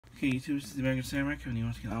Okay, YouTube, this is the American Samurai coming to you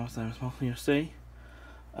once again. I'm Small from USA.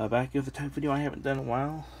 Back with the type video I haven't done in a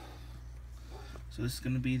while. So this is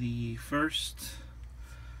going to be the first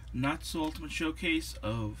Not So Ultimate Showcase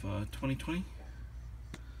of 2020.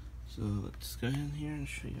 So let's go ahead in here and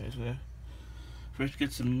show you guys what. First, we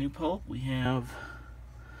get some new pulp. We have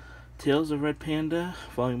Tales of Red Panda,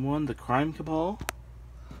 Volume 1, The Crime Cabal.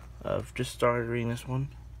 I've just started reading this one.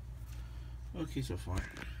 Okay, so far.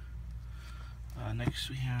 Next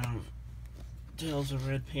we have Tales of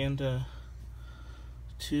Red Panda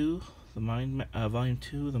 2, Volume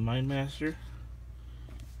 2, The Mind Master.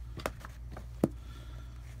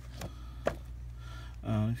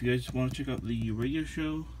 If you guys want to check out the radio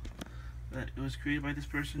show that was created by this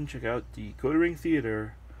person, check out the Coda Ring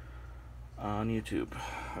Theater on YouTube.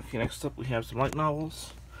 Okay, next up we have some light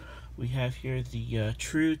novels. We have here the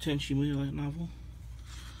True Tenchi Muyo light novel.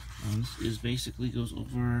 This is basically goes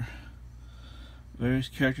over various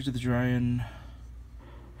characters of the Jiraiya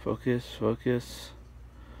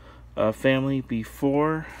family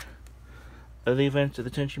before the events of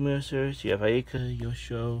the Tenchi Muyo series. You have Ayaka,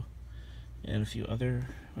 Yosho, and a few other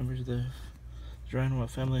members of the Jiraiya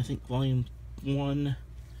family. I think Volume 1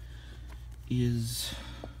 is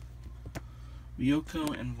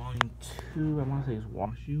Ryoko, and Volume 2, I want to say, is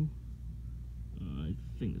Washu. I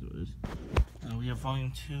think that's what it is. We have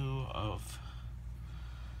Volume 2 of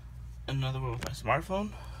Another World with My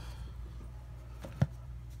Smartphone.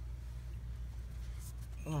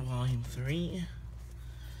 Volume 3.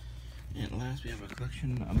 And last, we have a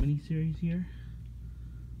collection, a mini-series here.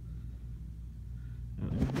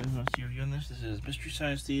 If you want to see a review on this, this is Mystery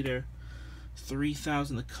Science Theater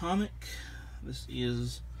 3000, the comic. This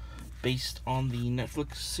is based on the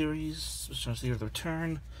Netflix series, Mystery Science Theater: The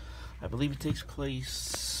Return. I believe it takes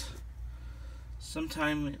place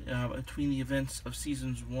sometime between the events of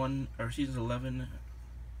seasons 11.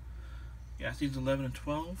 Yeah, seasons 11 and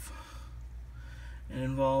 12. It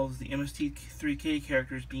involves the MST3K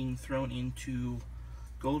characters being thrown into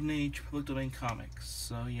Golden Age public domain comics.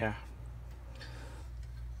 So yeah.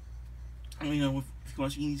 Let me know if you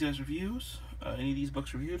want to see any of these guys' reviews, any of these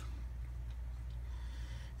books reviewed.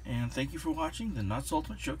 And thank you for watching the Not So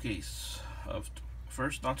Ultimate Showcase of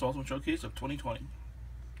first Not So Ultimate Showcase of 2020.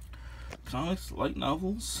 Comics, light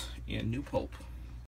novels, and new pulp.